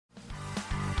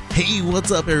Hey, what's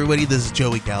up, everybody? This is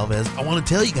Joey Galvez. I want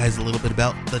to tell you guys a little bit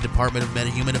about the Department of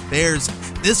Metahuman Affairs.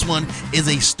 This one is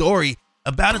a story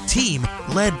about a team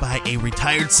led by a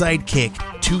retired sidekick,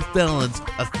 2 felons,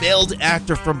 a failed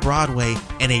actor from Broadway,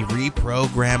 and a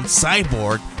reprogrammed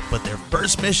cyborg. But their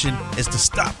first mission is to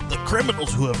stop the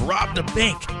criminals who have robbed a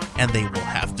bank, and they will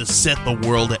have to set the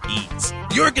world at ease.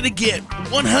 You're going to get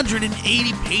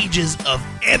 180 pages of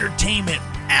entertainment,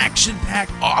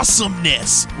 action-packed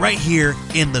awesomeness right here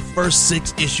in the first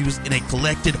 6 issues in a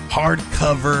collected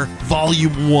hardcover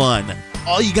volume 1.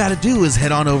 All you gotta do is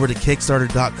head on over to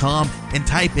Kickstarter.com and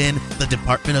type in the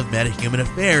Department of Metahuman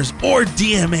Affairs or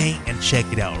DMA and check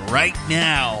it out right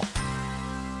now.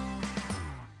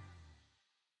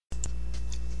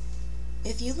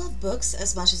 If you love books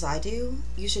as much as I do,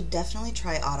 you should definitely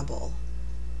try Audible.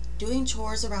 Doing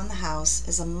chores around the house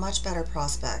is a much better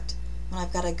prospect when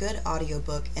I've got a good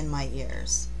audiobook in my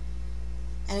ears.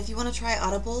 And if you want to try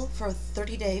Audible for a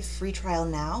 30-day free trial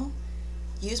now,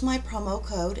 use my promo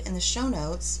code in the show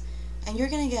notes and you're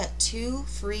going to get 2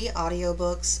 free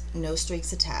audiobooks, no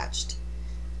strings attached.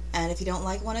 And if you don't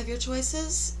like one of your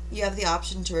choices, you have the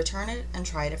option to return it and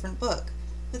try a different book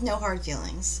with no hard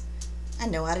feelings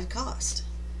and no added cost.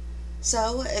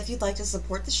 So if you'd like to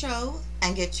support the show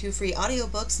and get 2 free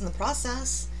audiobooks in the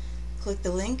process, click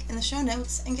the link in the show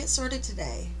notes and get started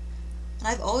today. And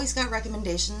I've always got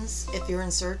recommendations if you're in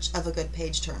search of a good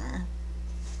page turner.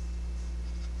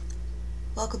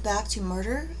 Welcome back to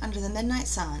Murder Under the Midnight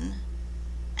Sun,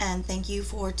 and thank you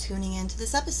for tuning in to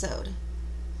this episode.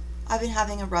 I've been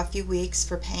having a rough few weeks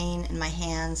for pain, and my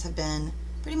hands have been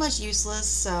pretty much useless,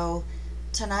 so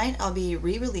tonight I'll be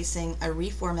re-releasing a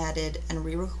reformatted and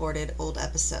re-recorded old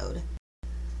episode.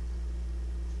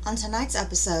 On tonight's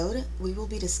episode, we will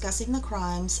be discussing the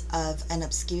crimes of an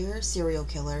obscure serial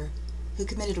killer who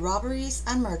committed robberies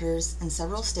and murders in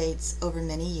several states over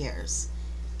many years,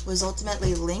 was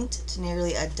ultimately linked to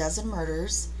nearly a dozen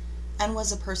murders, and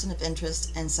was a person of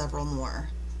interest in several more.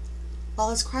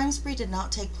 While his crime spree did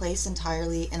not take place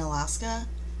entirely in Alaska,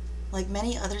 like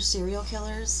many other serial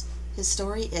killers, his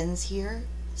story ends here,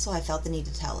 so I felt the need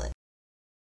to tell it.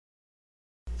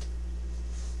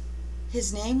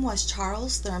 His name was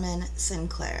Charles Thurman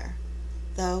Sinclair,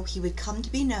 though he would come to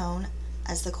be known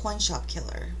as the Coin Shop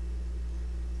Killer.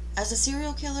 As a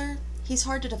serial killer, he's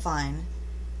hard to define,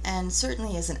 and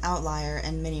certainly is an outlier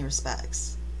in many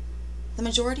respects. The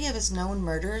majority of his known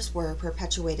murders were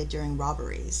perpetuated during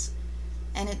robberies,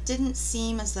 and it didn't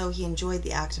seem as though he enjoyed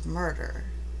the act of murder.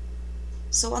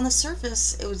 So on the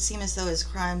surface, it would seem as though his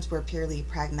crimes were purely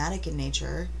pragmatic in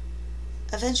nature.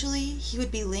 Eventually, he would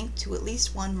be linked to at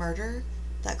least one murder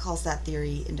that calls that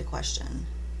theory into question.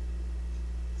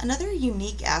 Another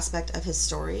unique aspect of his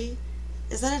story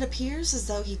is that it appears as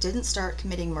though he didn't start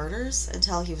committing murders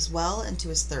until he was well into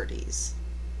his 30s,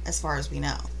 as far as we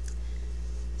know.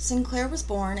 Sinclair was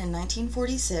born in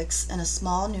 1946 in a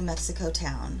small New Mexico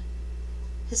town.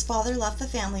 His father left the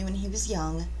family when he was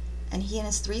young, and he and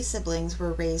his 3 siblings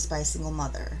were raised by a single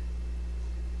mother.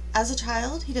 As a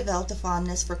child, he developed a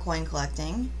fondness for coin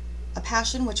collecting, a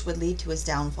passion which would lead to his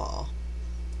downfall.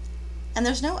 And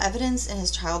there's no evidence in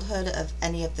his childhood of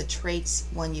any of the traits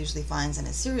one usually finds in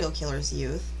a serial killer's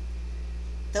youth.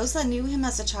 Those that knew him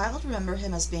as a child remember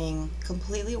him as being a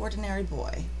completely ordinary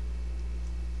boy.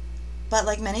 But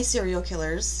like many serial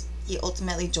killers, he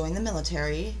ultimately joined the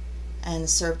military and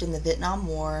served in the Vietnam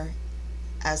War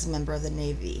as a member of the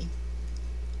Navy.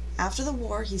 After the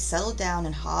war, he settled down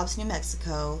in Hobbs, New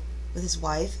Mexico, with his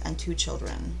wife and 2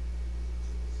 children.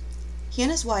 He and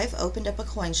his wife opened up a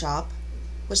coin shop,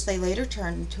 which they later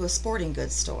turned into a sporting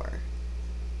goods store.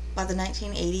 By the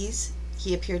 1980s,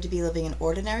 he appeared to be living an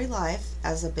ordinary life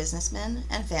as a businessman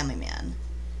and family man,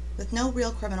 with no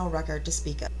real criminal record to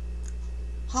speak of.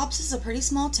 Hobbs is a pretty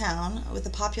small town with a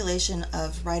population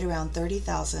of right around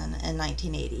 30,000 in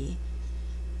 1980,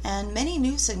 and many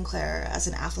knew Sinclair as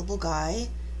an affable guy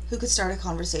who could start a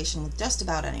conversation with just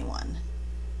about anyone.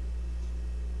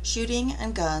 Shooting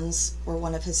and guns were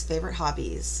one of his favorite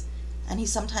hobbies, and he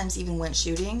sometimes even went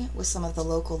shooting with some of the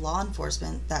local law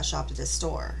enforcement that shopped at his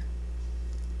store.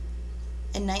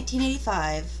 In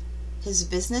 1985, his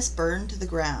business burned to the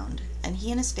ground, and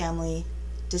he and his family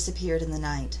disappeared in the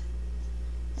night.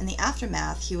 In the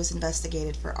aftermath, he was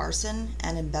investigated for arson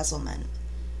and embezzlement,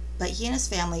 but he and his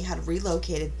family had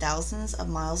relocated thousands of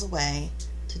miles away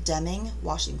to Deming,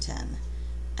 Washington,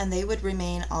 and they would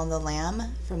remain on the lam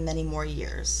for many more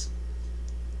years.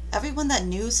 Everyone that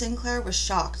knew Sinclair was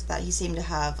shocked that he seemed to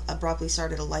have abruptly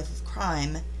started a life of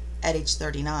crime at age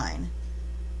 39.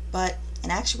 But in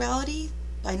actuality,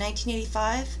 by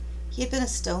 1985, he had been a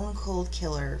stone-cold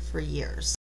killer for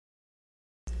years.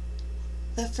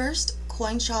 The first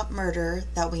coin shop murder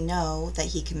that we know that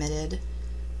he committed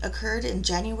occurred in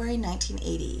January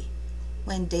 1980,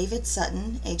 when David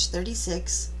Sutton, age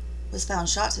 36, was found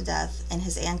shot to death in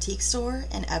his antique store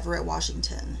in Everett,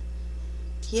 Washington.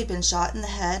 He had been shot in the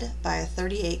head by a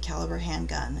 .38 caliber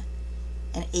handgun,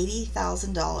 and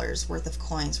 $80,000 worth of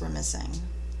coins were missing.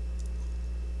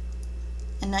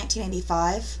 In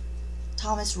 1985,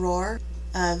 Thomas Rohr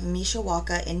of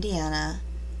Mishawaka, Indiana,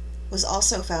 was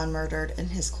also found murdered in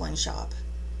his coin shop.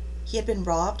 He had been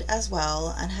robbed as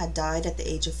well and had died at the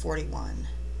age of 41.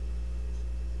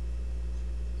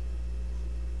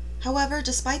 However,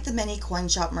 despite the many coin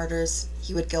shop murders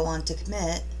he would go on to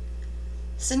commit,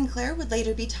 Sinclair would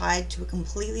later be tied to a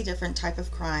completely different type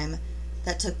of crime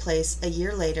that took place a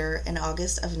year later in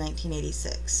August of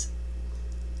 1986.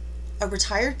 A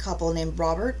retired couple named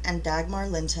Robert and Dagmar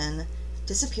Linton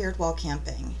disappeared while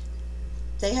camping.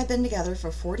 They had been together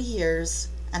for 40 years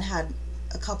and had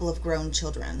a couple of grown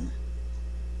children.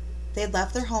 They had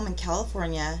left their home in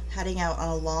California, heading out on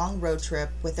a long road trip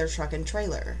with their truck and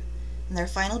trailer, and their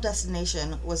final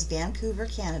destination was Vancouver,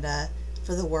 Canada,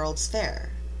 for the World's Fair.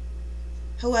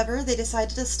 However, they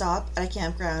decided to stop at a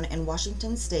campground in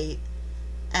Washington State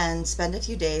and spend a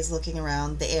few days looking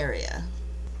around the area.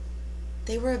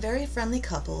 They were a very friendly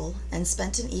couple and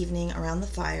spent an evening around the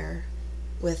fire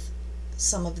with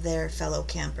some of their fellow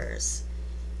campers,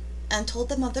 and told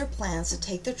them of their plans to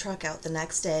take their truck out the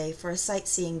next day for a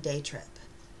sightseeing day trip.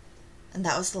 And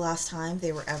that was the last time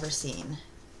they were ever seen.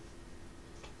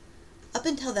 Up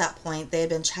until that point, they had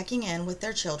been checking in with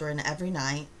their children every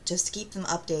night just to keep them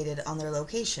updated on their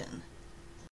location.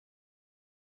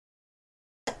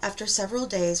 After several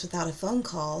days without a phone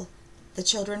call, the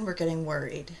children were getting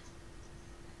worried.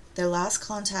 Their last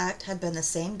contact had been the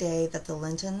same day that the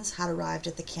Lintons had arrived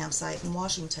at the campsite in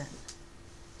Washington.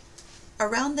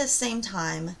 Around this same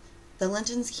time, the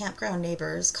Lintons' campground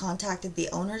neighbors contacted the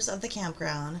owners of the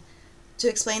campground to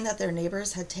explain that their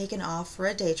neighbors had taken off for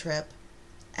a day trip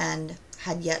and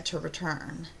had yet to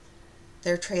return.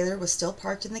 Their trailer was still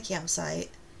parked in the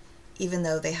campsite, even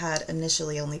though they had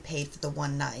initially only paid for the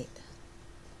one night.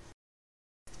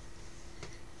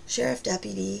 Sheriff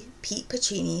Deputy Pete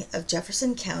Pacini of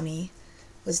Jefferson County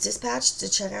was dispatched to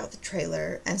check out the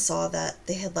trailer and saw that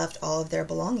they had left all of their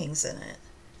belongings in it.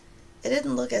 It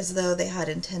didn't look as though they had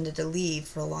intended to leave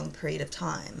for a long period of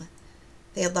time.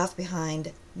 They had left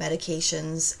behind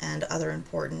medications and other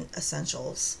important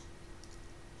essentials.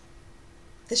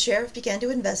 The sheriff began to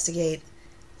investigate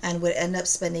and would end up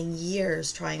spending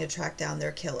years trying to track down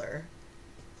their killer.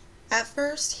 At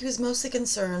first, he was mostly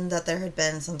concerned that there had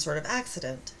been some sort of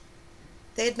accident.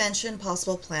 They had mentioned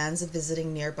possible plans of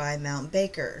visiting nearby Mount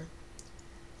Baker.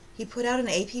 He put out an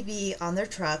APB on their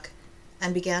truck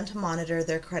and began to monitor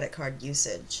their credit card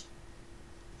usage.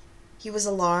 He was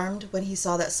alarmed when he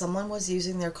saw that someone was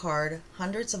using their card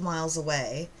hundreds of miles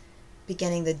away,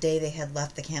 beginning the day they had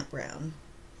left the campground.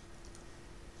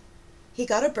 He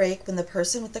got a break when the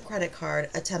person with the credit card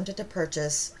attempted to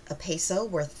purchase a peso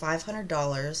worth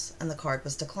 $500 and the card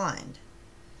was declined.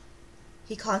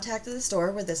 He contacted the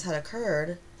store where this had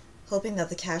occurred, hoping that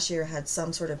the cashier had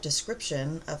some sort of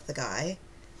description of the guy,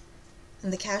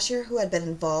 and the cashier who had been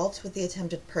involved with the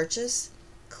attempted purchase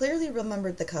clearly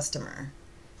remembered the customer.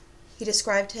 He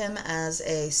described him as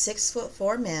a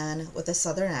 6'4" man with a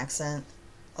southern accent,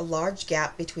 a large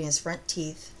gap between his front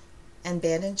teeth, and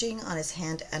bandaging on his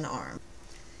hand and arm.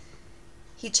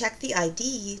 He checked the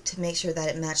ID to make sure that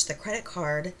it matched the credit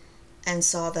card and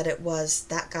saw that it was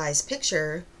that guy's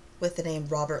picture with the name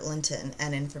Robert Linton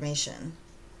and information.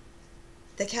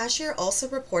 The cashier also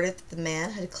reported that the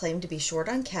man had claimed to be short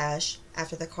on cash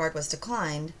after the card was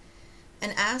declined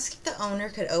and asked if the owner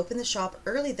could open the shop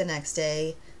early the next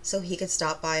day so he could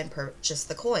stop by and purchase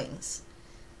the coins.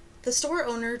 The store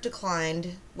owner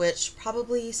declined, which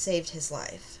probably saved his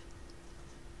life.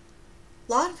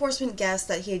 Law enforcement guessed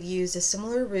that he had used a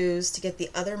similar ruse to get the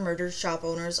other murdered shop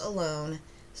owners alone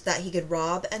so that he could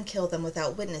rob and kill them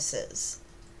without witnesses.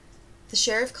 The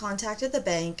sheriff contacted the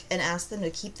bank and asked them to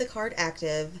keep the card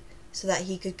active so that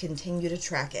he could continue to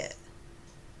track it.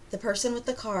 The person with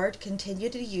the card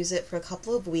continued to use it for a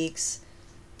couple of weeks,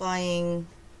 buying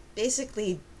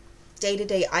basically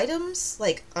day-to-day items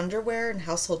like underwear and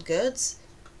household goods,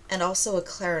 and also a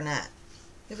clarinet.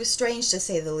 It was strange to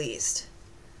say the least.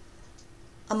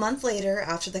 A month later,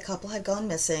 after the couple had gone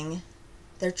missing,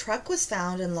 their truck was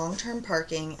found in long-term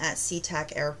parking at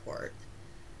SeaTac Airport.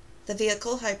 The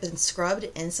vehicle had been scrubbed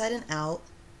inside and out,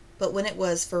 but when it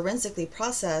was forensically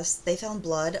processed, they found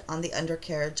blood on the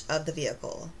undercarriage of the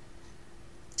vehicle.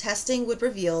 Testing would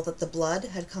reveal that the blood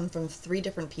had come from 3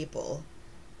 different people.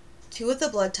 Two of the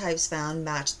blood types found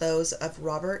matched those of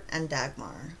Robert and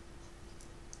Dagmar.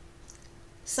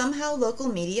 Somehow, local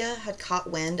media had caught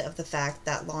wind of the fact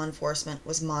that law enforcement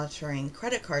was monitoring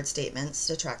credit card statements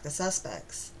to track the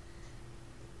suspects.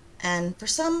 And for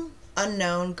some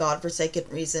unknown, godforsaken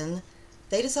reason,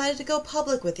 they decided to go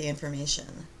public with the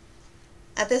information.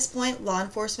 At this point, law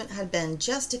enforcement had been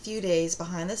just a few days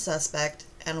behind the suspect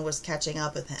and was catching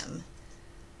up with him.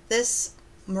 This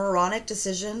moronic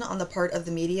decision on the part of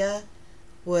the media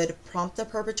would prompt the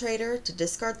perpetrator to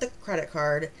discard the credit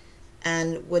card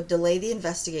and would delay the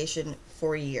investigation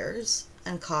for years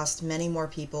and cost many more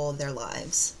people their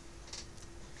lives.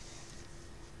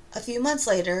 A few months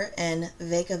later, in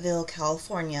Vacaville,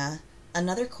 California,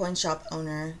 another coin shop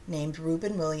owner named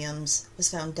Reuben Williams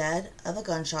was found dead of a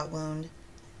gunshot wound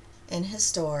in his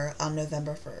store on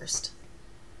November 1st.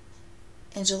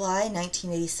 In July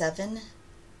 1987,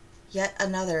 yet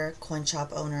another coin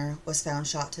shop owner was found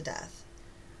shot to death.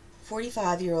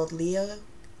 45-year-old Leo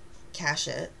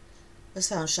Cashett was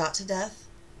found shot to death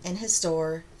in his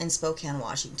store in Spokane,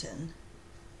 Washington.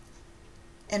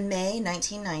 In May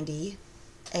 1990,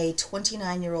 a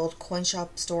 29-year-old coin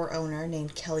shop store owner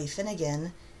named Kelly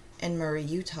Finnegan in Murray,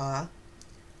 Utah,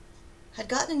 had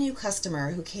gotten a new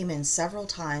customer who came in several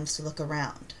times to look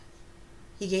around.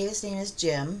 He gave his name as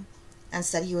Jim and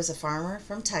said he was a farmer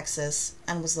from Texas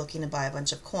and was looking to buy a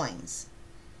bunch of coins.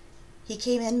 He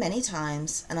came in many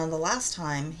times, and on the last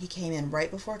time, he came in right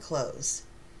before close.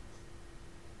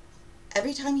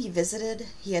 Every time he visited,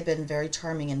 he had been very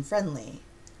charming and friendly,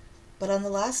 but on the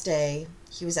last day,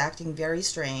 he was acting very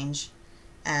strange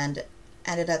and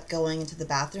ended up going into the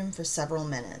bathroom for several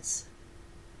minutes.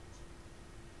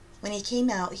 When he came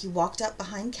out, he walked up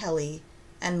behind Kelly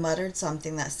and muttered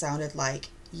something that sounded like,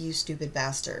 "You stupid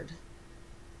bastard."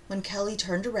 When Kelly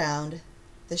turned around,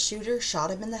 the shooter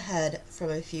shot him in the head from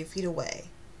a few feet away.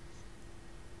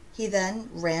 He then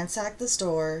ransacked the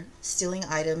store, stealing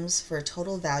items for a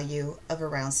total value of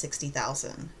around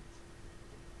 $60,000.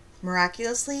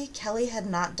 Miraculously, Kelly had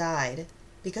not died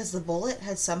because the bullet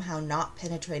had somehow not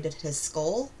penetrated his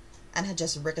skull and had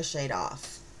just ricocheted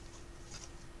off.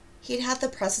 He'd had the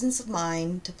presence of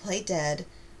mind to play dead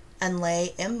and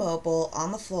lay immobile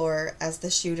on the floor as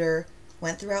the shooter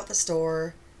went throughout the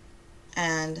store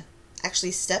and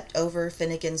actually stepped over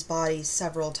Finnegan's body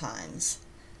several times.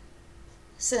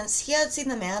 Since he had seen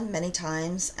the man many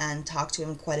times and talked to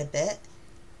him quite a bit,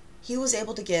 he was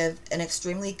able to give an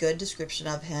extremely good description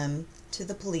of him to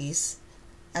the police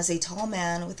as a tall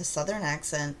man with a southern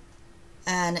accent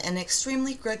and an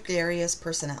extremely gregarious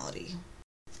personality.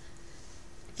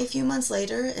 A few months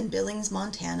later, in Billings,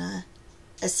 Montana,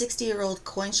 a 60-year-old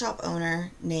coin shop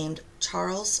owner named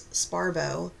Charles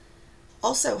Sparbo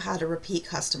also had a repeat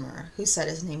customer who said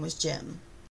his name was Jim.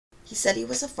 He said he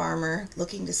was a farmer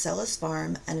looking to sell his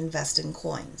farm and invest in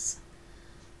coins.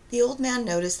 The old man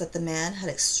noticed that the man had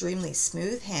extremely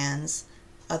smooth hands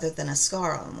other than a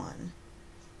scar on one.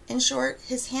 In short,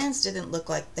 his hands didn't look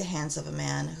like the hands of a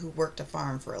man who worked a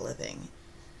farm for a living.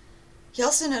 He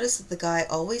also noticed that the guy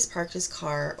always parked his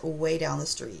car way down the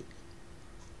street.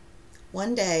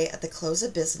 One day, at the close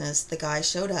of business, the guy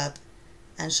showed up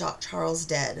and shot Charles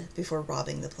dead before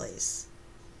robbing the place.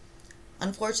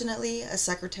 Unfortunately, a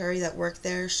secretary that worked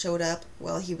there showed up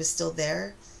while he was still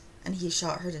there, and he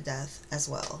shot her to death as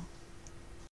well.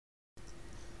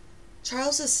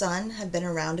 Charles's son had been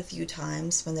around a few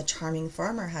times when the charming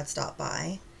farmer had stopped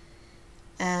by,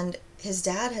 and his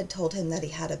dad had told him that he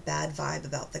had a bad vibe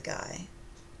about the guy.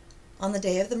 On the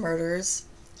day of the murders,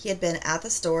 he had been at the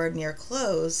store near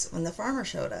close when the farmer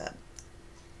showed up.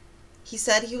 He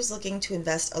said he was looking to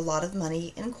invest a lot of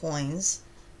money in coins,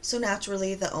 so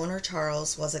naturally the owner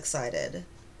Charles was excited.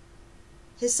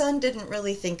 His son didn't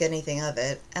really think anything of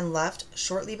it and left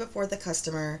shortly before the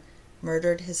customer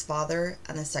murdered his father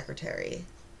and the secretary.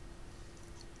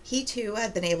 He too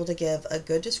had been able to give a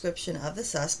good description of the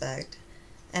suspect,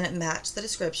 and it matched the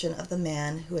description of the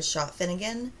man who had shot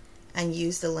Finnegan and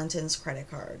used the Linton's credit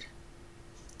card.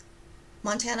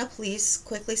 Montana police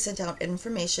quickly sent out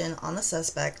information on the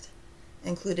suspect,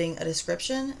 including a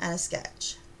description and a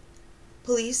sketch.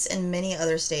 Police in many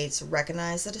other states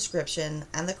recognized the description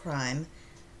and the crime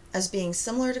as being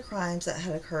similar to crimes that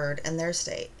had occurred in their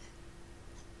state.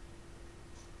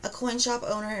 A coin shop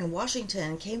owner in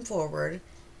Washington came forward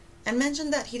and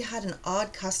mentioned that he'd had an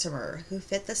odd customer who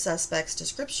fit the suspect's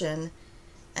description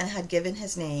and had given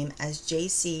his name as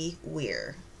J.C.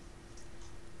 Weir.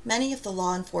 Many of the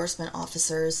law enforcement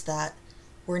officers that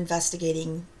were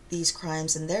investigating these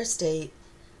crimes in their state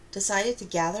decided to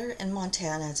gather in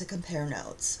Montana to compare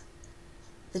notes.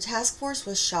 The task force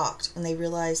was shocked when they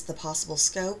realized the possible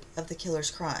scope of the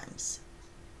killer's crimes.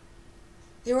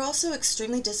 They were also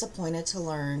extremely disappointed to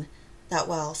learn that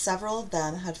while several of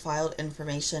them had filed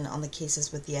information on the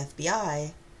cases with the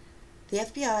FBI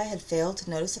had failed to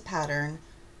notice a pattern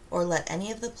or let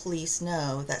any of the police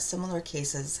know that similar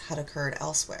cases had occurred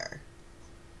elsewhere.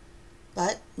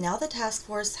 But now the task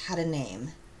force had a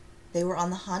name. They were on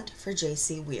the hunt for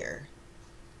J.C. Weir.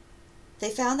 They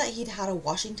found that he'd had a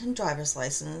Washington driver's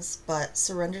license, but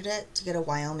surrendered it to get a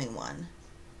Wyoming one.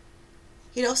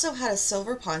 He'd also had a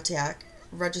silver Pontiac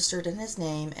registered in his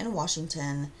name in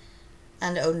Washington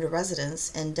and owned a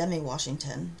residence in Deming,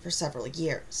 Washington for several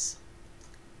years.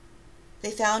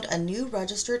 They found a new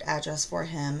registered address for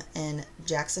him in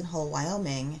Jackson Hole,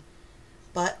 Wyoming,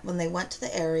 but when they went to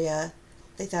the area,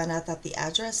 they found out that the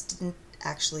address didn't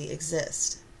actually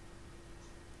exist.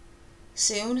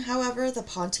 Soon, however, the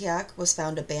Pontiac was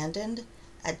found abandoned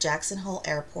at Jackson Hole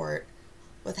Airport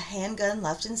with a handgun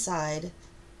left inside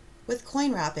with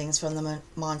coin wrappings from the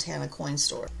Montana coin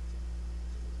store.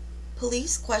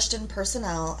 Police questioned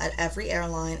personnel at every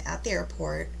airline at the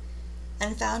airport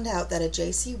and found out that a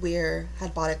J.C. Weir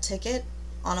had bought a ticket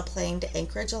on a plane to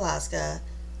Anchorage, Alaska,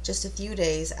 just a few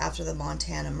days after the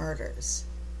Montana murders.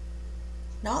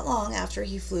 Not long after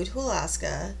he flew to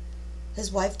Alaska,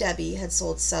 his wife Debbie had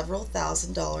sold several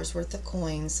 $1,000s worth of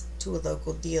coins to a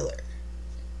local dealer.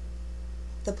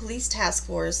 The police task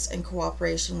force, in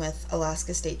cooperation with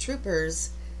Alaska State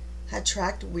Troopers, had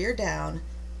tracked Weir down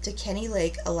to Kenny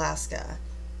Lake, Alaska,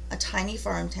 a tiny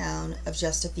farm town of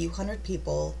just a few hundred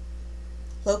people,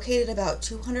 located about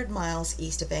 200 miles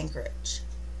east of Anchorage.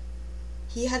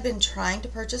 He had been trying to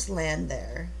purchase land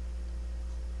there.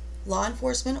 Law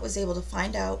enforcement was able to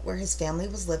find out where his family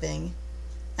was living,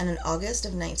 and in August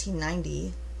of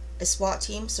 1990, a SWAT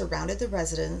team surrounded the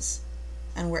residence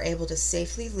and were able to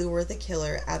safely lure the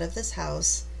killer out of this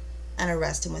house and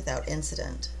arrest him without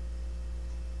incident.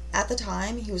 At the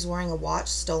time, he was wearing a watch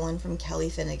stolen from Kelly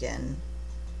Finnegan.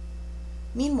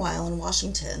 Meanwhile, in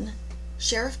Washington,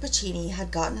 Sheriff Pacini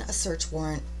had gotten a search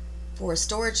warrant for a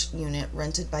storage unit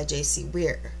rented by J.C.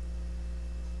 Weir.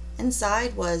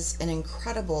 Inside was an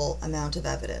incredible amount of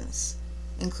evidence,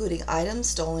 including items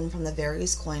stolen from the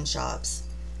various coin shops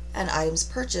and items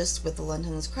purchased with the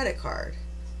London's credit card.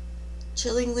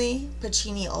 Chillingly,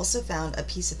 Pacini also found a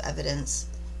piece of evidence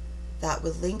that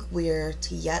would link Weir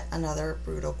to yet another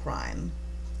brutal crime.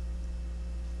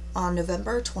 On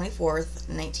November 24,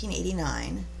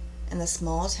 1989, in the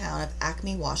small town of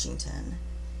Acme, Washington,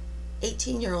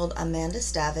 18-year-old Amanda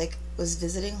Stavik was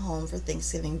visiting home for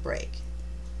Thanksgiving break.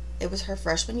 It was her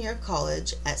freshman year of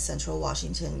college at Central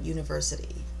Washington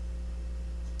University.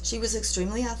 She was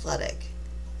extremely athletic,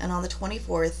 and on the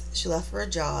 24th, she left for a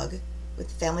jog with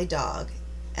the family dog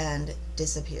and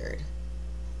disappeared.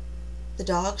 The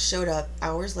dog showed up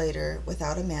hours later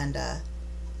without Amanda,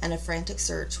 and a frantic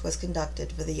search was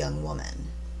conducted for the young woman.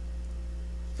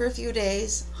 For a few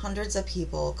days, hundreds of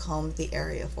people combed the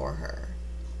area for her.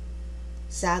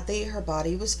 Sadly, her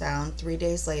body was found 3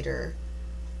 days later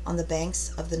on the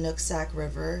banks of the Nooksack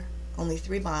River, only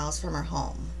 3 miles from her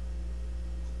home.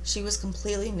 She was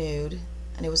completely nude,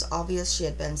 and it was obvious she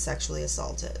had been sexually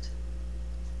assaulted.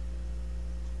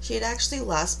 She had actually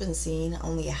last been seen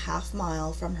only a half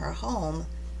mile from her home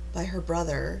by her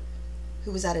brother,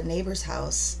 who was at a neighbor's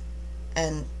house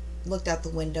and looked out the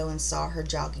window and saw her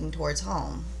jogging towards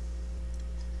home.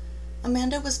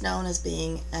 Amanda was known as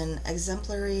being an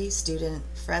exemplary student,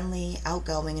 friendly,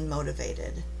 outgoing, and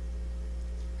motivated.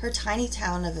 Her tiny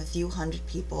town of a few hundred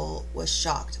people was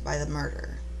shocked by the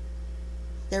murder.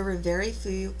 There were very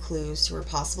few clues to her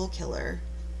possible killer,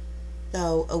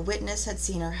 though a witness had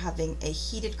seen her having a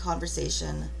heated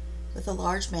conversation with a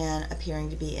large man appearing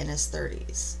to be in his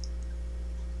 30s.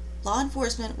 Law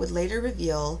enforcement would later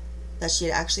reveal that she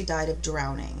had actually died of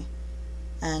drowning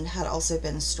and had also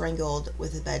been strangled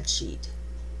with a bed sheet.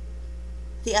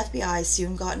 The FBI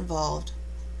soon got involved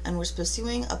and was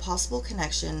pursuing a possible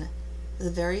connection with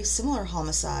a very similar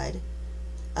homicide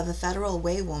of a Federal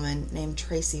Way woman named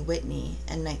Tracy Whitney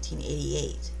in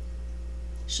 1988.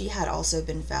 She had also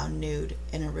been found nude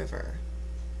in a river.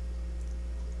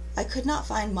 I could not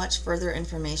find much further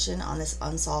information on this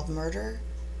unsolved murder,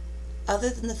 other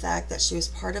than the fact that she was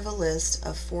part of a list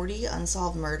of 40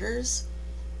 unsolved murders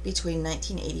between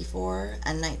 1984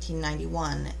 and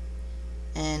 1991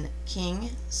 in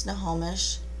King,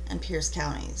 Snohomish, and Pierce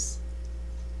counties.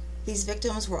 These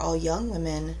victims were all young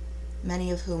women,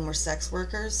 many of whom were sex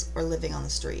workers or living on the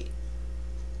street.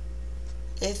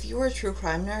 If you were a true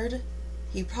crime nerd,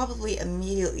 you probably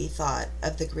immediately thought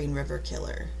of the Green River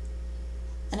Killer.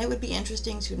 and it would be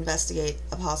interesting to investigate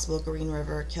a possible Green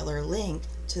River Killer link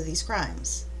to these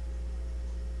crimes.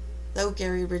 Though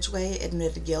Gary Ridgway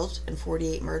admitted guilt in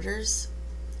 48 murders,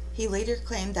 he later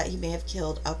claimed that he may have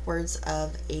killed upwards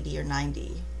of 80 or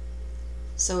 90.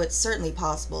 So it's certainly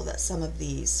possible that some of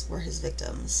these were his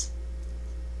victims.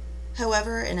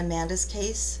 However, in Amanda's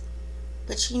case,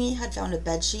 Pacini had found a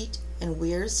bedsheet in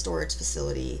Weir's storage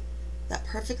facility that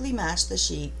perfectly matched the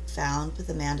sheet found with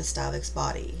Amanda Stavik's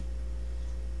body.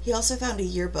 He also found a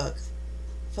yearbook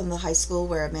from the high school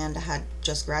where Amanda had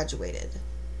just graduated.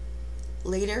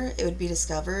 Later, it would be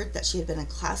discovered that she had been a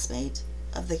classmate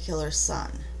of the killer's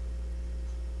son.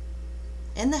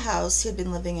 In the house he had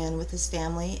been living in with his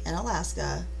family in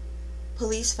Alaska,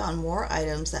 police found more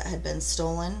items that had been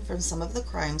stolen from some of the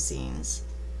crime scenes,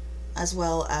 as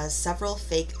well as several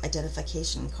fake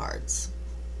identification cards.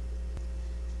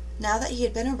 Now that he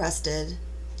had been arrested,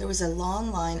 there was a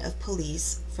long line of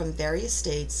police from various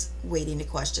states waiting to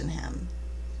question him.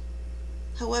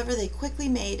 However, they quickly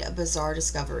made a bizarre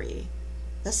discovery.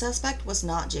 The suspect was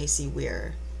not J.C.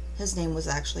 Weir. His name was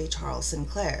actually Charles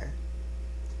Sinclair.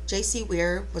 J.C.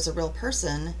 Weir was a real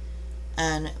person,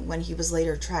 and when he was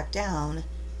later tracked down,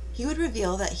 he would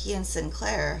reveal that he and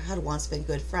Sinclair had once been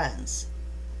good friends.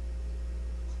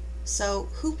 So,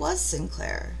 who was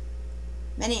Sinclair?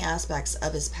 Many aspects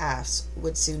of his past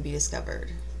would soon be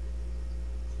discovered.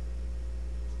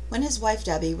 When his wife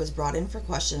Debbie was brought in for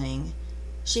questioning,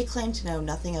 she claimed to know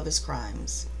nothing of his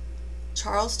crimes.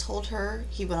 Charles told her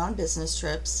he went on business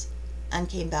trips and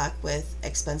came back with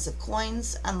expensive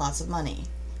coins and lots of money.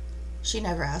 She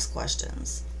never asked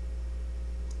questions.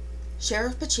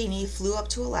 Sheriff Pacini flew up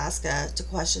to Alaska to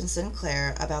question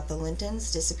Sinclair about the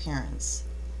Lintons' disappearance,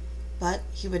 but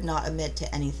he would not admit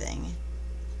to anything.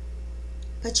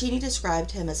 Pacini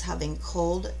described him as having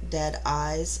cold, dead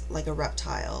eyes like a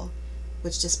reptile,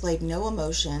 which displayed no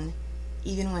emotion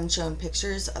even when shown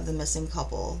pictures of the missing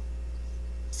couple.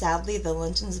 Sadly, the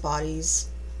Lintons' bodies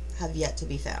have yet to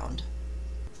be found.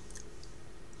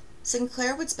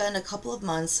 Sinclair would spend a couple of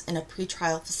months in a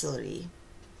pretrial facility.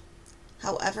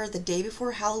 However, the day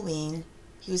before Halloween,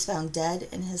 he was found dead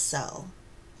in his cell.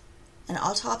 An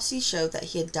autopsy showed that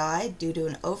he had died due to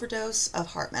an overdose of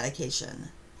heart medication.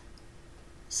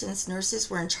 Since nurses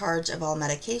were in charge of all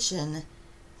medication,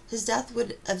 his death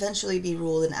would eventually be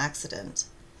ruled an accident,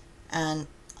 and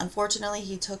unfortunately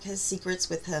he took his secrets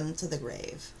with him to the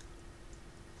grave.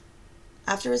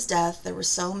 After his death, there were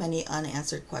so many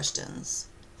unanswered questions.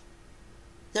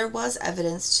 There was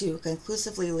evidence to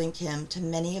conclusively link him to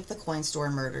many of the coin store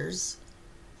murders,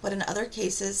 but in other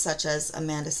cases, such as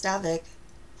Amanda Stavik,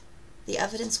 the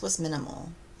evidence was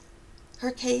minimal.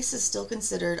 Her case is still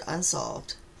considered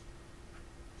unsolved.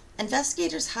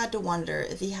 Investigators had to wonder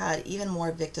if he had even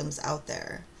more victims out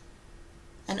there,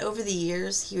 and over the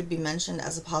years he would be mentioned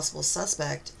as a possible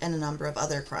suspect in a number of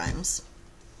other crimes.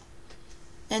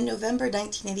 In November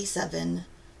 1987,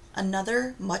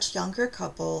 another, much younger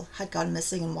couple had gone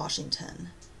missing in Washington.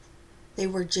 They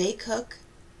were Jay Cook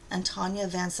and Tanya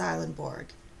Van Seilenborg,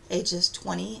 ages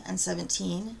 20 and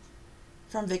 17,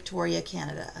 from Victoria,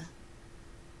 Canada.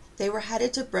 They were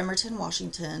headed to Bremerton,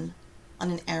 Washington, on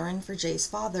an errand for Jay's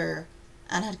father,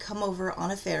 and had come over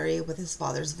on a ferry with his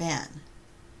father's van.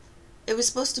 It was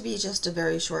supposed to be just a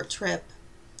very short trip,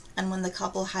 and when the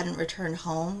couple hadn't returned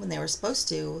home when they were supposed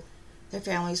to, their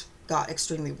families got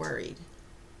extremely worried.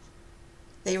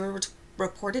 They were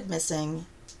reported missing,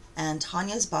 and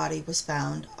Tanya's body was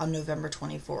found on November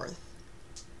 24th.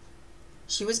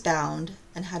 She was bound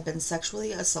and had been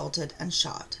sexually assaulted and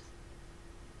shot.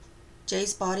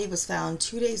 Jay's body was found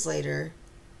 2 days later.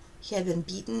 He had been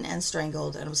beaten and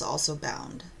strangled and was also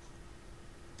bound.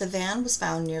 The van was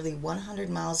found nearly 100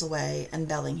 miles away in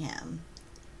Bellingham.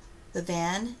 The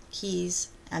van, keys,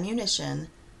 ammunition,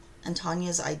 and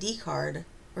Tanya's ID card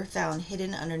were found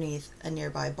hidden underneath a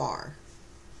nearby bar.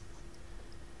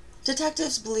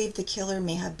 Detectives believe the killer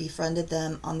may have befriended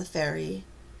them on the ferry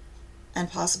and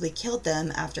possibly killed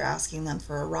them after asking them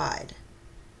for a ride.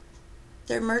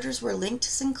 Their murders were linked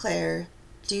to Sinclair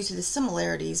due to the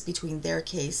similarities between their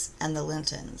case and the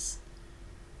Lintons.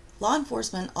 Law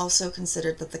enforcement also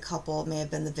considered that the couple may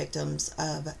have been the victims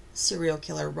of serial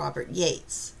killer Robert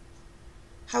Yates.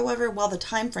 However, while the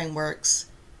time frame works,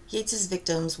 Yates's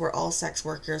victims were all sex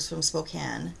workers from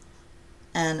Spokane,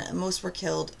 and most were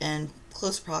killed in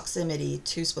close proximity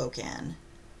to Spokane.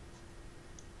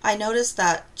 I noticed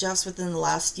that just within the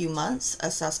last few months,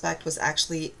 a suspect was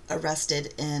actually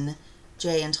arrested in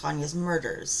Jay and Tanya's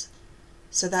murders.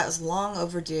 So that was long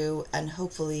overdue, and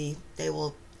hopefully they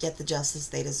will get the justice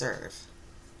they deserve.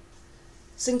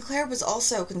 Sinclair was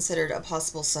also considered a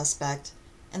possible suspect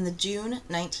in the June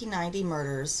 1990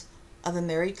 murders of a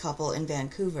married couple in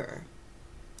Vancouver.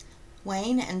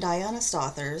 Wayne and Diana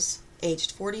Stothers,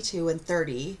 aged 42 and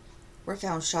 30, were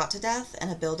found shot to death in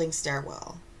a building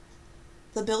stairwell.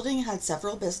 The building had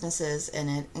several businesses in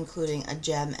it, including a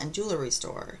gem and jewelry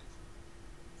store.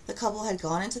 The couple had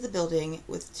gone into the building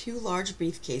with 2 large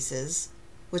briefcases,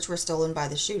 which were stolen by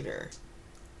the shooter.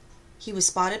 He was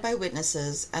spotted by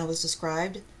witnesses and was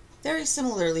described very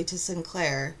similarly to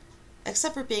Sinclair,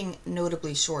 except for being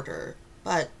notably shorter,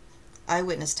 but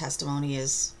eyewitness testimony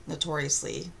is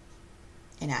notoriously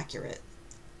inaccurate.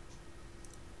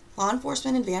 Law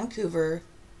enforcement in Vancouver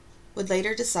would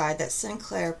later decide that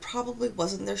Sinclair probably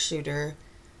wasn't their shooter,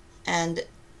 and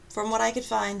from what I could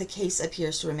find, the case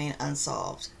appears to remain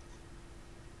unsolved.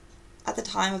 At the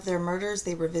time of their murders,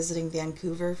 they were visiting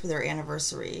Vancouver for their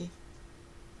anniversary,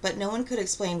 but no one could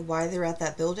explain why they were at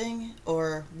that building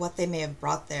or what they may have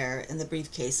brought there in the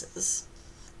briefcases.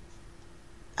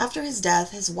 After his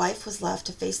death, his wife was left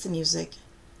to face the music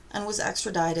and was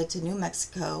extradited to New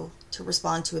Mexico to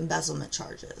respond to embezzlement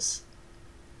charges.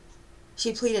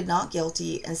 She pleaded not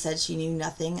guilty and said she knew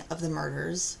nothing of the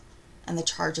murders, and the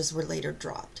charges were later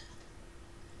dropped.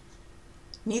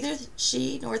 Neither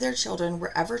she nor their children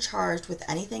were ever charged with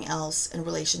anything else in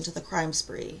relation to the crime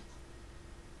spree.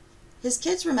 His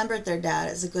kids remembered their dad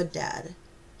as a good dad.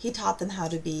 He taught them how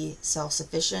to be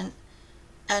self-sufficient,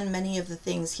 and many of the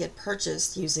things he had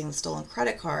purchased using the stolen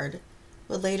credit card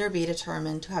would later be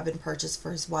determined to have been purchased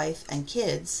for his wife and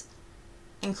kids,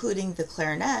 including the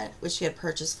clarinet, which he had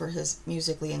purchased for his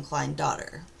musically inclined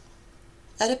daughter.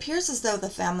 It appears as though the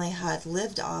family had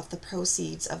lived off the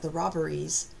proceeds of the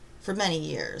robberies for many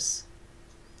years.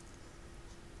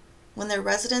 When their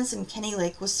residence in Kenny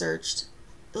Lake was searched,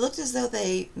 it looked as though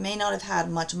they may not have had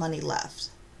much money left.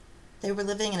 They were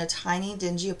living in a tiny,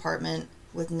 dingy apartment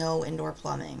with no indoor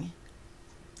plumbing.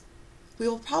 We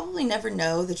will probably never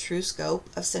know the true scope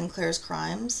of Sinclair's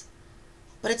crimes,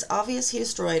 but it's obvious he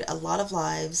destroyed a lot of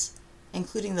lives,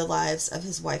 including the lives of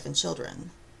his wife and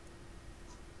children.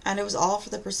 And it was all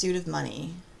for the pursuit of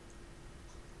money.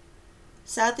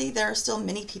 Sadly, there are still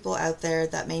many people out there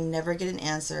that may never get an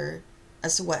answer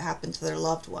as to what happened to their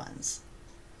loved ones.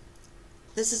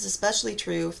 This is especially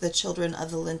true for the children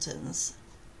of the Lintons.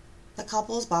 The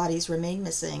couple's bodies remain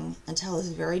missing until this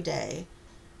very day,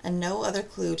 and no other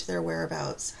clue to their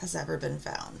whereabouts has ever been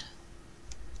found.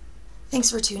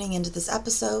 Thanks for tuning into this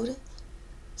episode.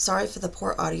 Sorry for the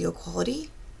poor audio quality.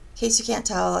 In case you can't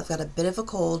tell, I've got a bit of a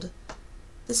cold.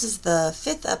 This is the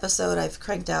 5th episode I've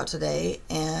cranked out today,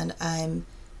 and I'm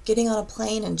getting on a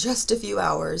plane in just a few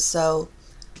hours, so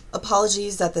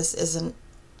apologies that this isn't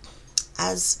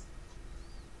as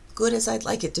good as I'd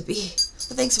like it to be.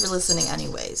 But thanks for listening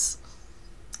anyways.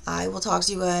 I will talk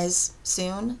to you guys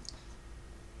soon.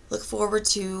 Look forward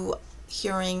to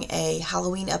hearing a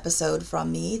Halloween episode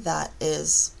from me that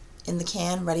is in the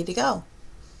can, ready to go.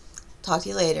 Talk to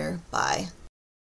you later. Bye.